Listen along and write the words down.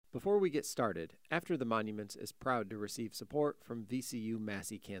Before we get started, After the Monuments is proud to receive support from VCU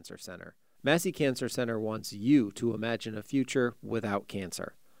Massey Cancer Center. Massey Cancer Center wants you to imagine a future without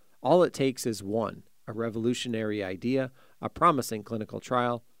cancer. All it takes is one, a revolutionary idea, a promising clinical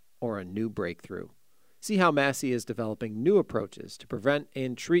trial, or a new breakthrough. See how Massey is developing new approaches to prevent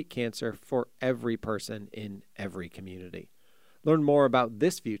and treat cancer for every person in every community. Learn more about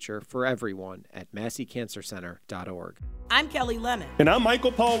this future for everyone at masseycancercenter.org. I'm Kelly Lemon. And I'm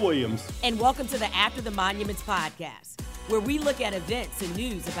Michael Paul Williams. And welcome to the After the Monuments podcast, where we look at events and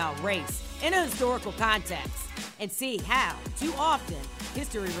news about race in a historical context and see how, too often,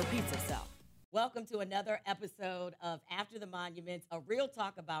 history repeats itself. Welcome to another episode of After the Monuments, a real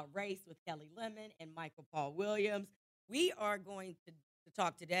talk about race with Kelly Lemon and Michael Paul Williams. We are going to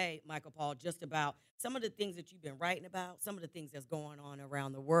talk today, Michael Paul, just about some of the things that you've been writing about, some of the things that's going on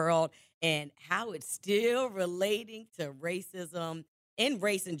around the world, and how it's still relating to racism and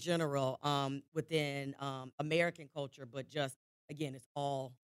race in general within American culture, but just, again, it's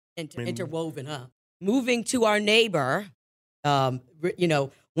all interwoven, huh? Moving to our neighbor, one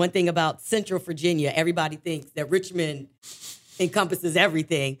thing about Central Virginia, everybody thinks that Richmond encompasses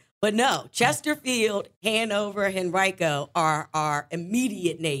everything. But no, Chesterfield, Hanover, Henrico are our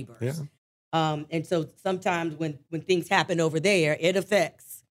immediate neighbors. Yeah. And so sometimes when things happen over there, it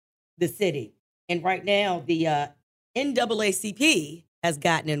affects the city. And right now, the NAACP has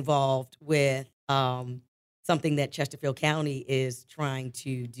gotten involved with something that Chesterfield County is trying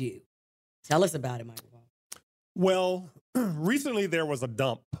to do. Tell us about it, Michael. Well, recently there was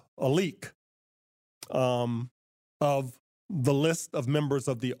a leak of the list of members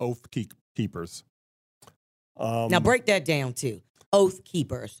of the Oath Keepers. Now break that down too. Oath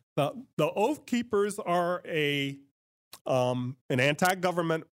Keepers. The Oath Keepers are an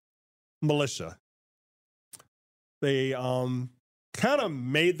anti-government militia. They kind of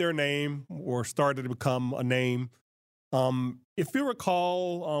made their name or started to become a name. If you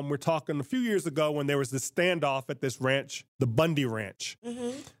recall, we're talking a few years ago when there was this standoff at this ranch, the Bundy Ranch,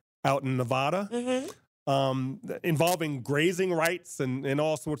 out in Nevada. Involving grazing rights and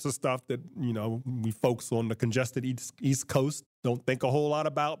all sorts of stuff that, we folks on the congested East Coast don't think a whole lot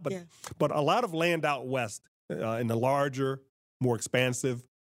about. But a lot of land out west in the larger, more expansive,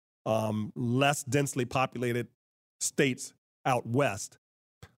 less densely populated states out west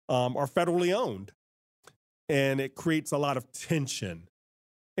are federally owned. And it creates a lot of tension.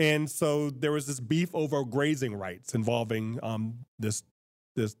 And so there was this beef over grazing rights involving this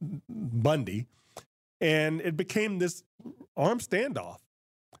Bundy. And it became this armed standoff.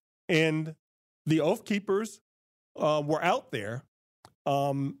 And the Oath Keepers were out there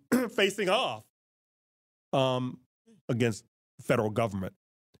facing off against the federal government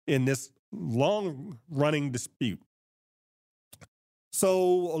in this long-running dispute.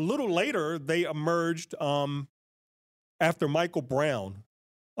 So a little later, they emerged after Michael Brown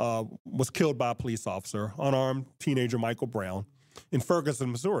was killed by a police officer, unarmed teenager Michael Brown, in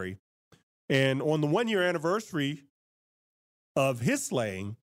Ferguson, Missouri. And on the one-year anniversary of his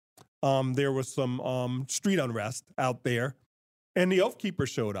slaying, there was some street unrest out there, and the Oath Keepers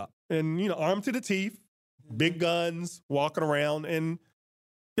showed up. And, armed to the teeth, big guns, walking around, and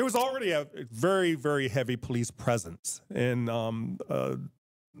there was already a very, very heavy police presence. And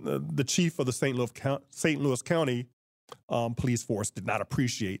the chief of the St. Louis County police force did not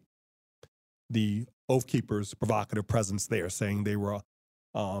appreciate the Oath Keepers' provocative presence there, saying they were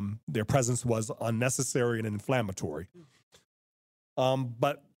their presence was unnecessary and inflammatory.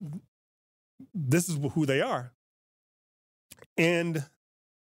 But this is who they are. And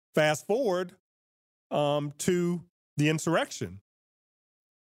fast forward to the insurrection.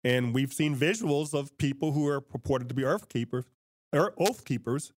 And we've seen visuals of people who are purported to be Oath Keepers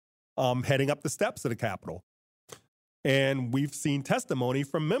heading up the steps of the Capitol. And we've seen testimony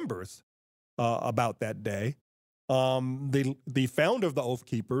from members about that day. The founder of the Oath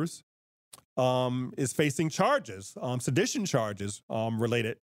Keepers is facing charges, sedition charges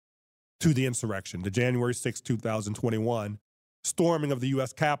related to the insurrection, the January 6, 2021 storming of the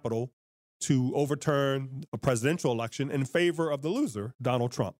U.S. Capitol to overturn a presidential election in favor of the loser,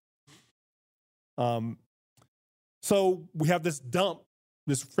 Donald Trump. So we have this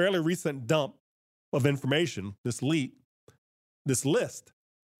fairly recent dump of information, this leak, this list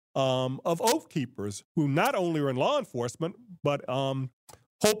of Oath Keepers who not only are in law enforcement, but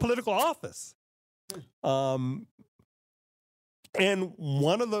hold political office. And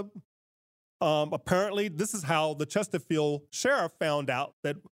one of the, apparently, this is how the Chesterfield sheriff found out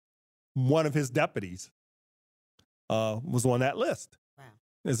that one of his deputies was on that list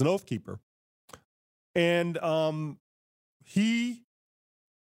as an Oath Keeper. And he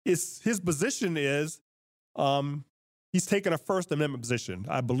his position is he's taken a First Amendment position.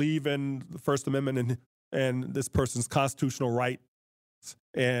 I believe in the First Amendment and this person's constitutional rights,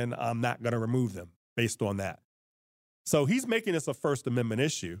 and I'm not going to remove them based on that. So he's making this a First Amendment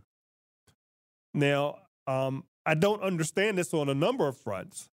issue. Now, I don't understand this on a number of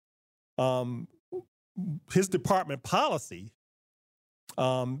fronts. His department policy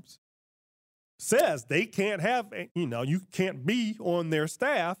says they can't have, you can't be on their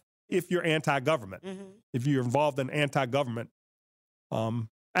staff if you're anti-government, if you're involved in anti-government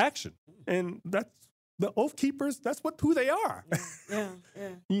action. And that's the Oath Keepers, that's who they are. Yeah.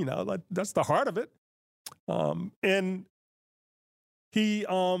 That's the heart of it. And he,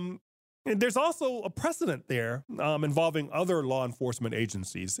 and there's also a precedent there involving other law enforcement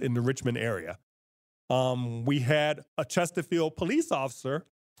agencies in the Richmond area. We had a Chesterfield police officer,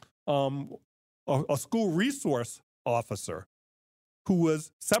 a school resource officer, who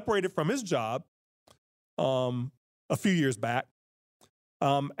was separated from his job a few years back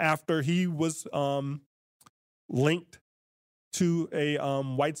after he was linked to a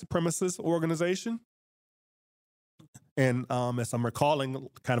white supremacist organization. And as I'm recalling,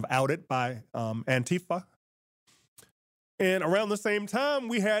 kind of outed by Antifa. And around the same time,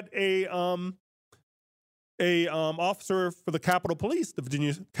 we had a officer for the Capitol Police, the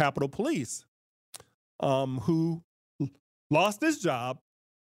Virginia Capitol Police, who lost his job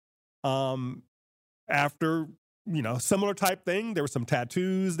after, similar type thing. There were some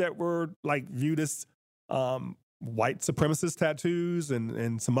tattoos that were viewed as white supremacist tattoos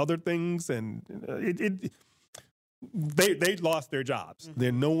and some other things, and they lost their jobs.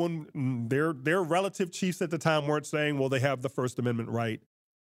 Their relative chiefs at the time weren't saying, well, they have the First Amendment right.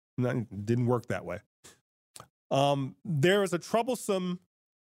 No, it didn't work that way. There is a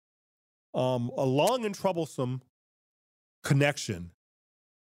long and troublesome connection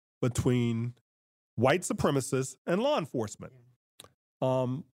between white supremacists and law enforcement.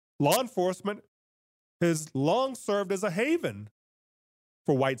 Law enforcement has long served as a haven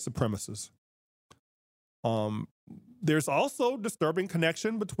for white supremacists. There's also disturbing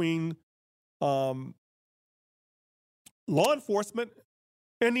connection between law enforcement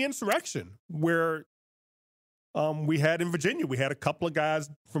and the insurrection, where we had in Virginia, we had a couple of guys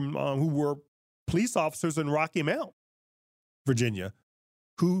from who were police officers in Rocky Mount, Virginia,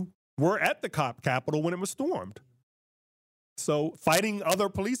 who were at the Capitol when it was stormed. So fighting other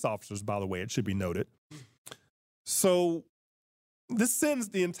police officers, by the way, it should be noted. So this sends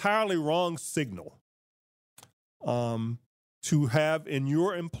the entirely wrong signal to have in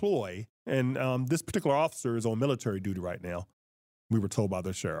your employ, and this particular officer is on military duty right now, we were told by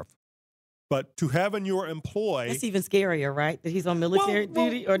the sheriff. But to have in your employ... That's even scarier, right? That he's on military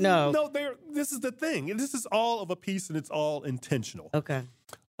duty, or no? No, this is the thing. And this is all of a piece, and it's all intentional. Okay.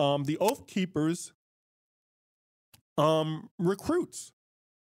 The Oath Keepers recruits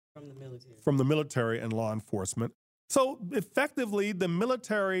from the military and law enforcement. So effectively, the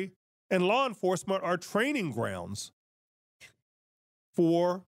military and law enforcement are training grounds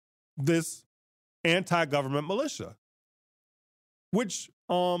for this anti-government militia, which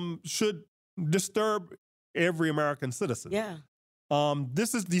should disturb every American citizen. Yeah.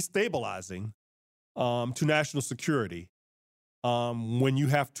 This is destabilizing to national security when you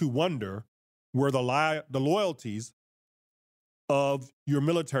have to wonder where the loyalties of your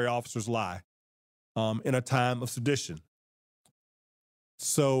military officers lie in a time of sedition.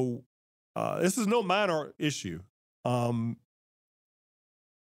 So this is no minor issue. We've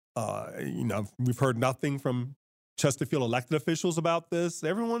heard nothing from Chesterfield elected officials about this.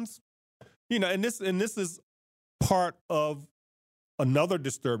 Everyone's, and this is part of another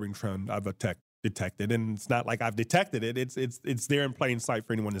disturbing trend I've detected, and it's not like I've detected it. It's there in plain sight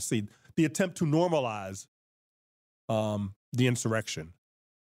for anyone to see. The attempt to normalize the insurrection.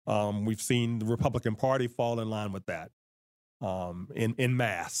 We've seen the Republican Party fall in line with that in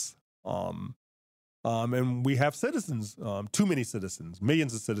mass. And we have citizens, too many citizens,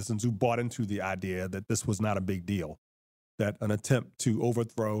 millions of citizens who bought into the idea that this was not a big deal, that an attempt to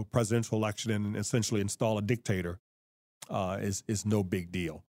overthrow presidential election and essentially install a dictator is no big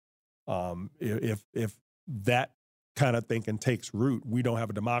deal. If that kind of thinking takes root, we don't have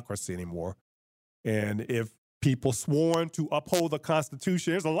a democracy anymore. And if people sworn to uphold the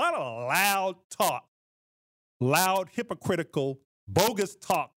Constitution, there's a lot of loud talk, loud, hypocritical, bogus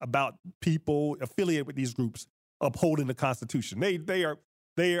talk about people affiliated with these groups upholding the Constitution. They are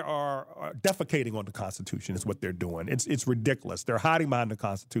defecating on the Constitution is what they're doing. It's ridiculous. They're hiding behind the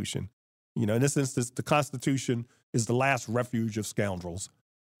Constitution. In this instance, the Constitution is the last refuge of scoundrels.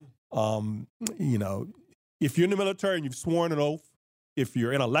 If you're in the military and you've sworn an oath if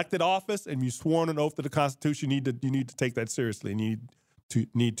you're in elected office and you sworn an oath to the Constitution, you need to take that seriously, and you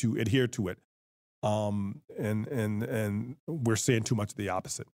need to adhere to it. And we're seeing too much of the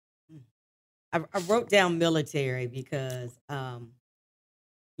opposite. I wrote down military because,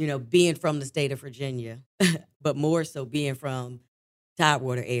 being from the state of Virginia, but more so being from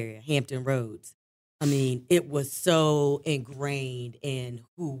Tidewater area, Hampton Roads. I mean, it was so ingrained in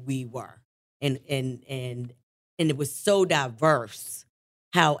who we were, and it was so diverse.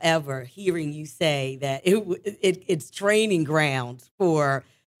 However, hearing you say that it's training grounds for,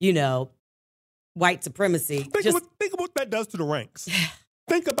 white supremacy. Think of what that does to the ranks.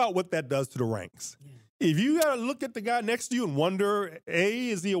 Think about what that does to the ranks. Yeah. If you got to look at the guy next to you and wonder, A,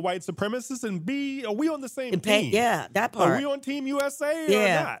 is he a white supremacist? And B, are we on the same team? Yeah, that part. Are we on Team USA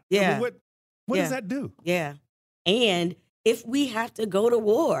or not? Yeah. I mean, what does that do? Yeah. And if we have to go to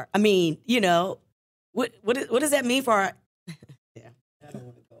war, I mean, what does that mean for our... Yeah, I don't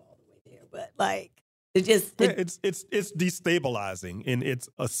want to go all the way there, but like, it's destabilizing, and it's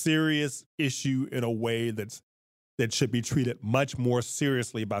a serious issue in a way that should be treated much more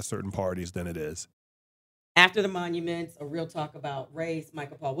seriously by certain parties than it is. After the monuments, a real talk about race,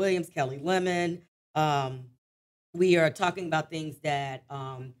 Michael Paul Williams, Kelly Lemon. We are talking about things that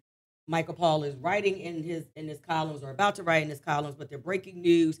Michael Paul is writing in his columns, or about to write in his columns, but they're breaking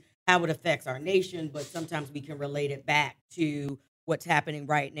news, how it affects our nation, but sometimes we can relate it back to what's happening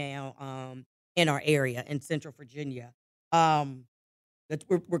right now in our area, in Central Virginia. We're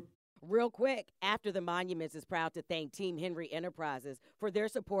real quick. After the Monuments is proud to thank Team Henry Enterprises for their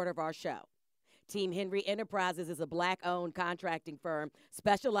support of our show. Team Henry Enterprises is a Black-owned contracting firm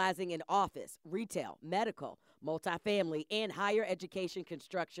specializing in office, retail, medical, multifamily, and higher education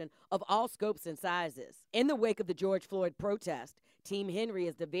construction of all scopes and sizes. In the wake of the George Floyd protest, Team Henry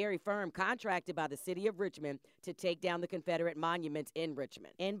is the very firm contracted by the city of Richmond to take down the Confederate monuments in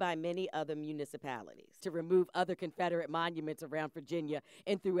Richmond and by many other municipalities to remove other Confederate monuments around Virginia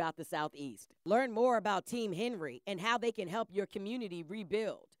and throughout the Southeast. Learn more about Team Henry and how they can help your community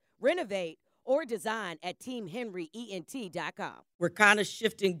rebuild, renovate, or design at teamhenryent.com. We're kind of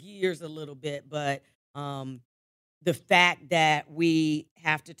shifting gears a little bit, but the fact that we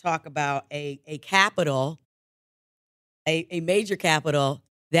have to talk about a capital, a major capital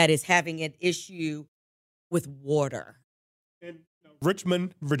that is having an issue with water. And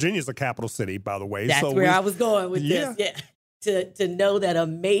Richmond, Virginia is a capital city, by the way. That's where I was going with this. Yeah. To know that a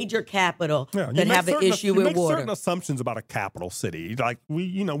major capital can have an issue with water. You make certain assumptions about a capital city. Like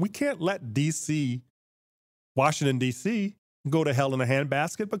we can't let D.C., Washington, D.C., go to hell in a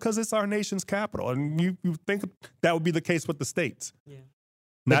handbasket because it's our nation's capital. And you think that would be the case with the states. Yeah.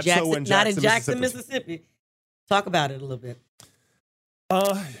 Not in Jackson, Mississippi. Talk about it a little bit.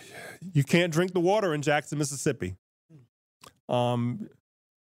 You can't drink the water in Jackson, Mississippi.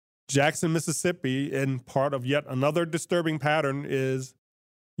 Jackson, Mississippi, and part of yet another disturbing pattern is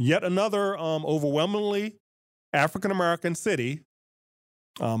yet another overwhelmingly African-American city,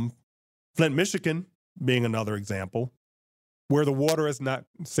 Flint, Michigan being another example, where the water is not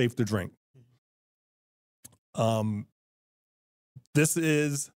safe to drink. This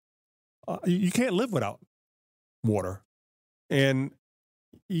is, you can't live without water. And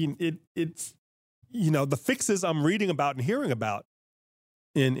it's, the fixes I'm reading about and hearing about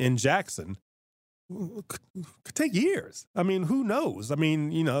in Jackson could take years. I mean, who knows? I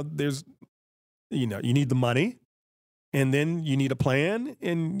mean, there's, you need the money, and then you need a plan,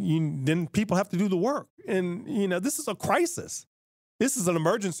 and then people have to do the work. And, this is a crisis. This is an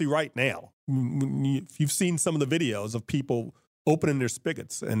emergency right now. If you've seen some of the videos of people opening their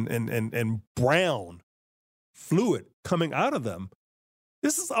spigots and brown fluid coming out of them,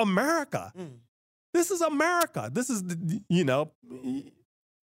 this is America. This is America. This is,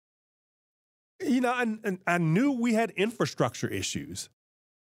 and I knew we had infrastructure issues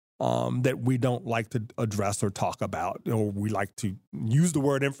that we don't like to address or talk about, or we like to use the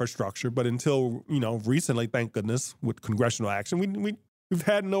word infrastructure. But until, recently, thank goodness, with congressional action, we've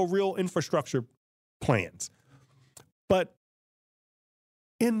had no real infrastructure plans. But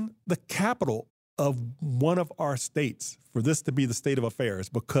in the capital of one of our states, for this to be the state of affairs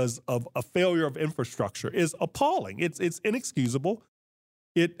because of a failure of infrastructure is appalling. It's inexcusable.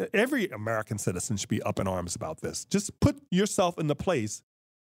 Every American citizen should be up in arms about this. Just put yourself in the place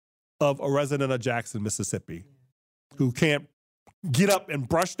of a resident of Jackson, Mississippi, who can't get up and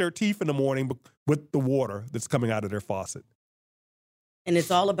brush their teeth in the morning with the water that's coming out of their faucet. And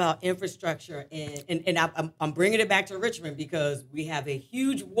it's all about infrastructure. And I'm bringing it back to Richmond because we have a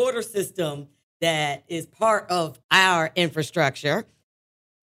huge water system that is part of our infrastructure.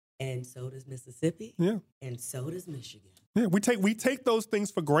 And so does Mississippi. Yeah. And so does Michigan. Yeah, we take those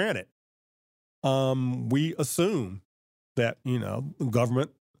things for granted. We assume that,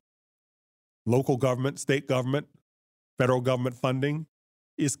 government, local government, state government, federal government funding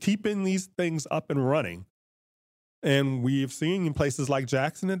is keeping these things up and running. And we've seen in places like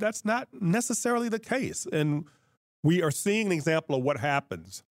Jackson that that's not necessarily the case. And we are seeing an example of what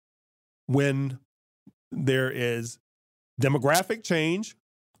happens when there is demographic change,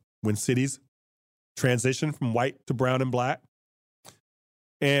 when cities transition from white to brown and black,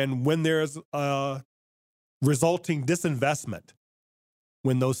 and when there's resulting disinvestment,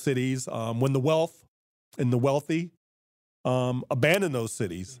 when those cities, when the wealth and the wealthy abandon those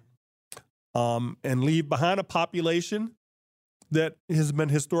cities and leave behind a population that has been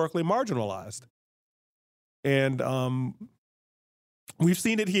historically marginalized. And we've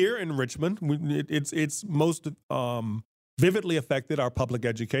seen it here in Richmond. It's most vividly affected our public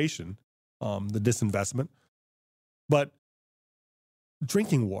education, the disinvestment. But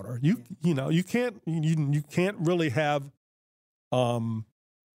drinking water, you can't really have the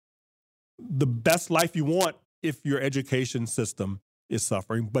best life you want if your education system is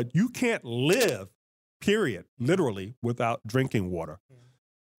suffering. But you can't live, period, literally, without drinking water.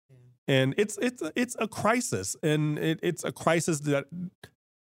 And it's a crisis, and it's a crisis that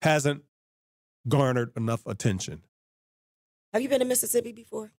hasn't garnered enough attention. Have you been to Mississippi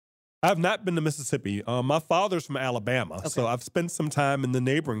before? I've not been to Mississippi. My father's from Alabama, so I've spent some time in the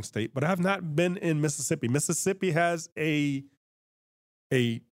neighboring state, but I have not been in Mississippi. Mississippi has a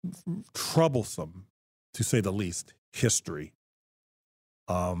troublesome, to say the least, history.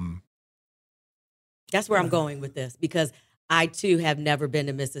 That's where I'm going with this, because I, too, have never been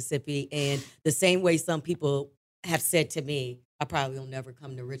to Mississippi. And the same way some people have said to me, I probably will never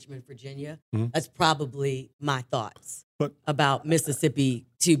come to Richmond, Virginia. Mm-hmm. That's probably my thoughts about Mississippi,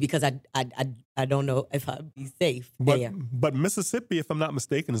 too, because I don't know if I'd be safe there. But Mississippi, if I'm not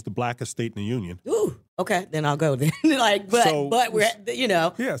mistaken, is the blackest state in the union. Ooh, okay, then I'll go there. But we're,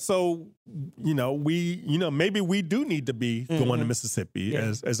 Yeah, so, maybe we do need to be going to Mississippi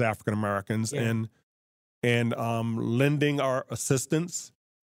as African Americans and lending our assistance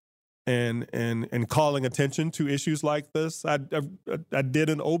and calling attention to issues like this. I did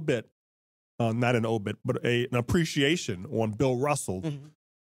an obit, not an obit, but an appreciation on Bill Russell,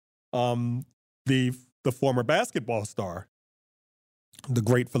 the former basketball star, the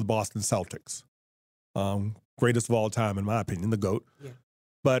great for the Boston Celtics, greatest of all time in my opinion, the GOAT. Yeah.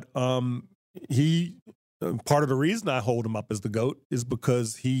 But he. Part of the reason I hold him up as the GOAT is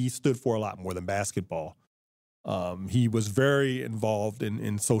because he stood for a lot more than basketball. He was very involved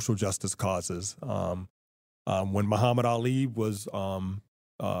in social justice causes. When Muhammad Ali was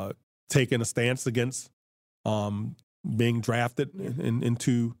taking a stance against being drafted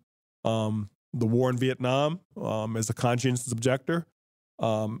into the war in Vietnam as a conscientious objector,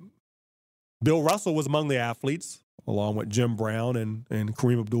 Bill Russell was among the athletes, along with Jim Brown and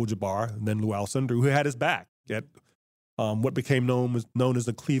Kareem Abdul-Jabbar, and then Lou Alcindor, who had his back at what became known as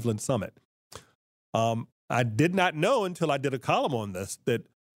the Cleveland Summit. I did not know until I did a column on this that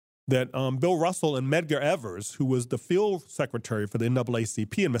Bill Russell and Medgar Evers, who was the field secretary for the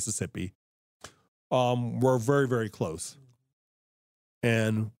NAACP in Mississippi, were very, very close.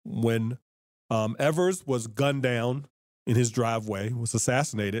 And when Evers was gunned down in his driveway, was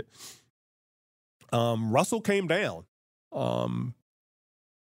assassinated, Russell came down to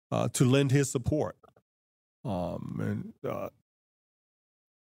lend his support and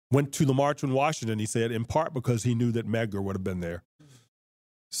went to the march in Washington, he said, in part because he knew that Medgar would have been there.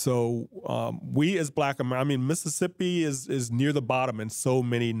 So we as Black Americans, Mississippi is near the bottom in so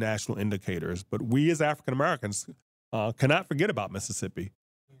many national indicators, but we as African Americans cannot forget about Mississippi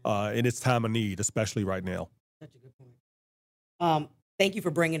in its time of need, especially right now. Such a good point. Thank you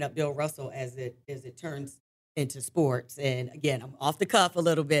for bringing up Bill Russell as it turns into sports. And again, I'm off the cuff a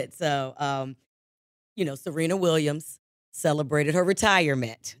little bit. So, Serena Williams celebrated her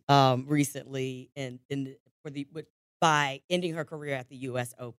retirement recently by ending her career at the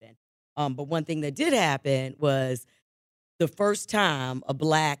U.S. Open. But one thing that did happen was the first time a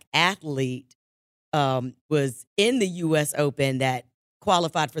Black athlete was in the U.S. Open that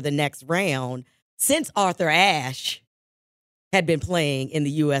qualified for the next round since Arthur Ashe had been playing in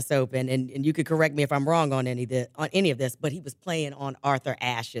the U.S. Open, and you could correct me if I'm wrong on any of this, but he was playing on Arthur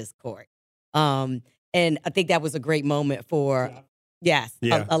Ashe's court. And I think that was a great moment for,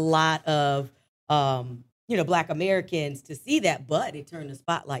 a lot of, Black Americans to see that, but it turned the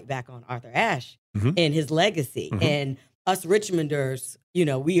spotlight back on Arthur Ashe and his legacy. Mm-hmm. And us Richmonders,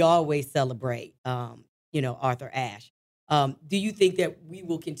 we always celebrate, Arthur Ashe. Do you think that we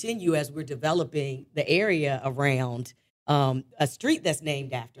will continue as we're developing the area around a street that's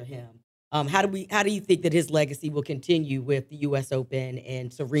named after him. How do you think that his legacy will continue with the U.S. Open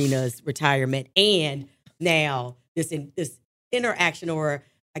and Serena's retirement, and now this interaction, or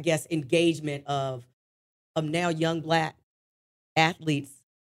I guess engagement of now young Black athletes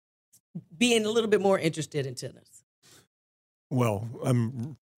being a little bit more interested in tennis? Well,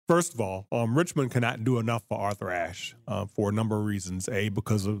 first of all, Richmond cannot do enough for Arthur Ashe for a number of reasons. A,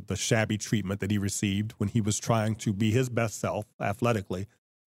 because of the shabby treatment that he received when he was trying to be his best self athletically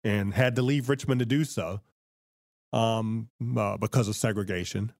and had to leave Richmond to do so because of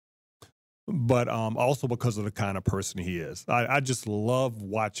segregation, but also because of the kind of person he is. I just love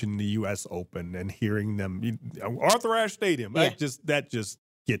watching the U.S. Open and hearing them. Arthur Ashe Stadium, Yeah. that just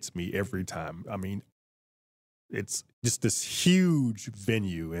gets me every time. I mean, it's just this huge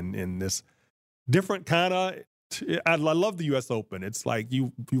venue and this different kind of. I love the U.S. Open. It's like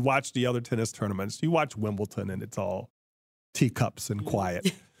you watch the other tennis tournaments. You watch Wimbledon, and it's all teacups and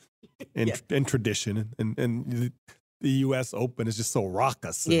quiet and tradition. And the U.S. Open is just so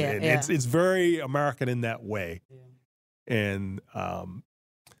raucous. And it's very American in that way. Yeah. And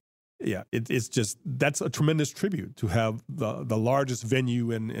it's just, that's a tremendous tribute to have the largest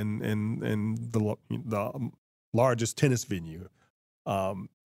venue and the largest tennis venue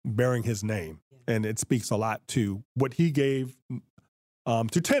bearing his name. Yeah. And it speaks a lot to what he gave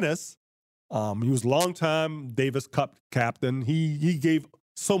to tennis. He was a longtime Davis Cup captain. He gave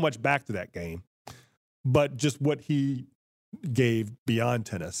so much back to that game, but just what he gave beyond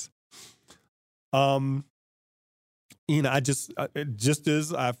tennis. I just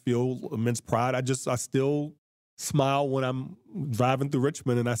as I feel immense pride, I still smile when I'm driving through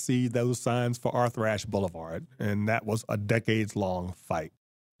Richmond and I see those signs for Arthur Ashe Boulevard, and that was a decades-long fight.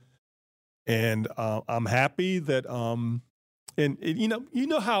 And I'm happy that, you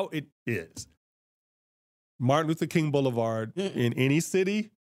know how it is. Martin Luther King Boulevard in any city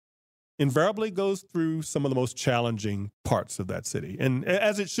invariably goes through some of the most challenging parts of that city, and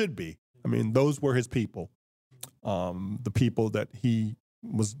as it should be. I mean, those were his people, the people that he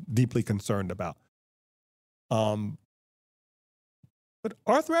was deeply concerned about. But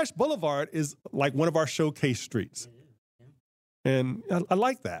Arthur Ashe Boulevard is like one of our showcase streets, and I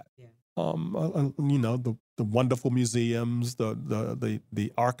like that. Yeah. The wonderful museums,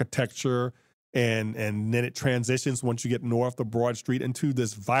 the architecture. And then it transitions once you get north of Broad Street into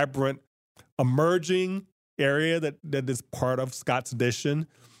this vibrant, emerging area that is part of Scott's Addition.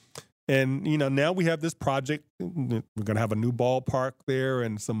 And, now we have this project. We're going to have a new ballpark there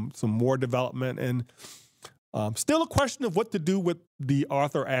and some more development. And still a question of what to do with the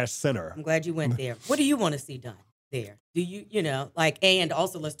Arthur Ashe Center. I'm glad you went there. What do you want to see done there? Do you, and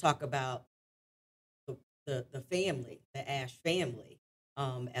also let's talk about the family, the Ashe family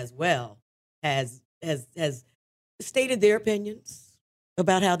as well. Has stated their opinions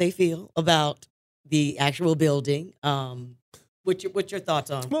about how they feel about the actual building. What's your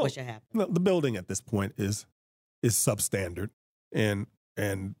thoughts on what should happen? Well, the building at this point is substandard, and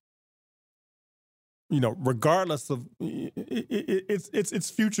regardless of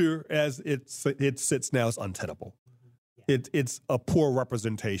its future as it sits now is untenable. Yeah. It's a poor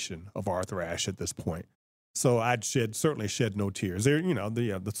representation of Arthur Ashe at this point. So I'd certainly shed no tears. There,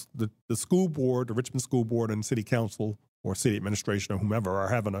 the school board, the Richmond School Board, and city council or city administration or whomever are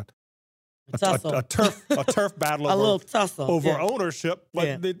having a turf battle over ownership.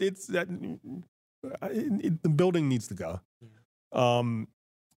 But the building needs to go. Yeah.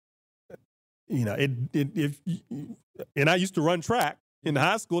 And I used to run track in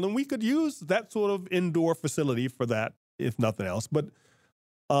high school, and we could use that sort of indoor facility for that, if nothing else. But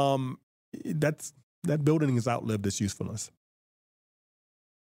that building has outlived its usefulness.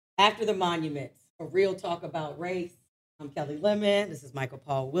 After the monuments, a real talk about race. I'm Kelly Lemon. This is Michael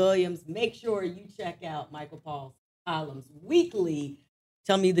Paul Williams. Make sure you check out Michael Paul's columns weekly.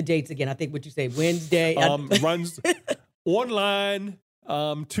 Tell me the dates again. I think what you say, Wednesday. Runs online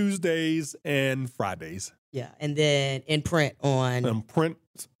Tuesdays and Fridays. Yeah, and then in print on... print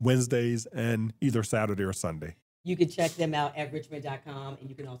Wednesdays and either Saturday or Sunday. You can check them out at richmond.com, and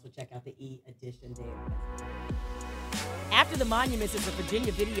you can also check out the E-Edition there. After the Monuments is a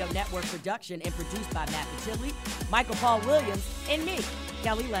Virginia Video Network production and produced by Matt Patilli, Michael Paul Williams, and me,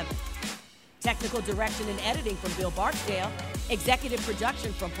 Kelly Lemon. Technical direction and editing from Bill Barksdale. Executive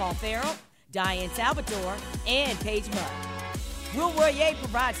production from Paul Farrell, Diane Salvatore, and Paige Mudd. Will Royer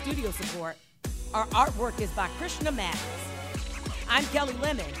provides studio support. Our artwork is by Krishna Mathis. I'm Kelly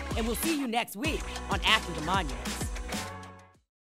Lemon, and we'll see you next week on After the Monuments.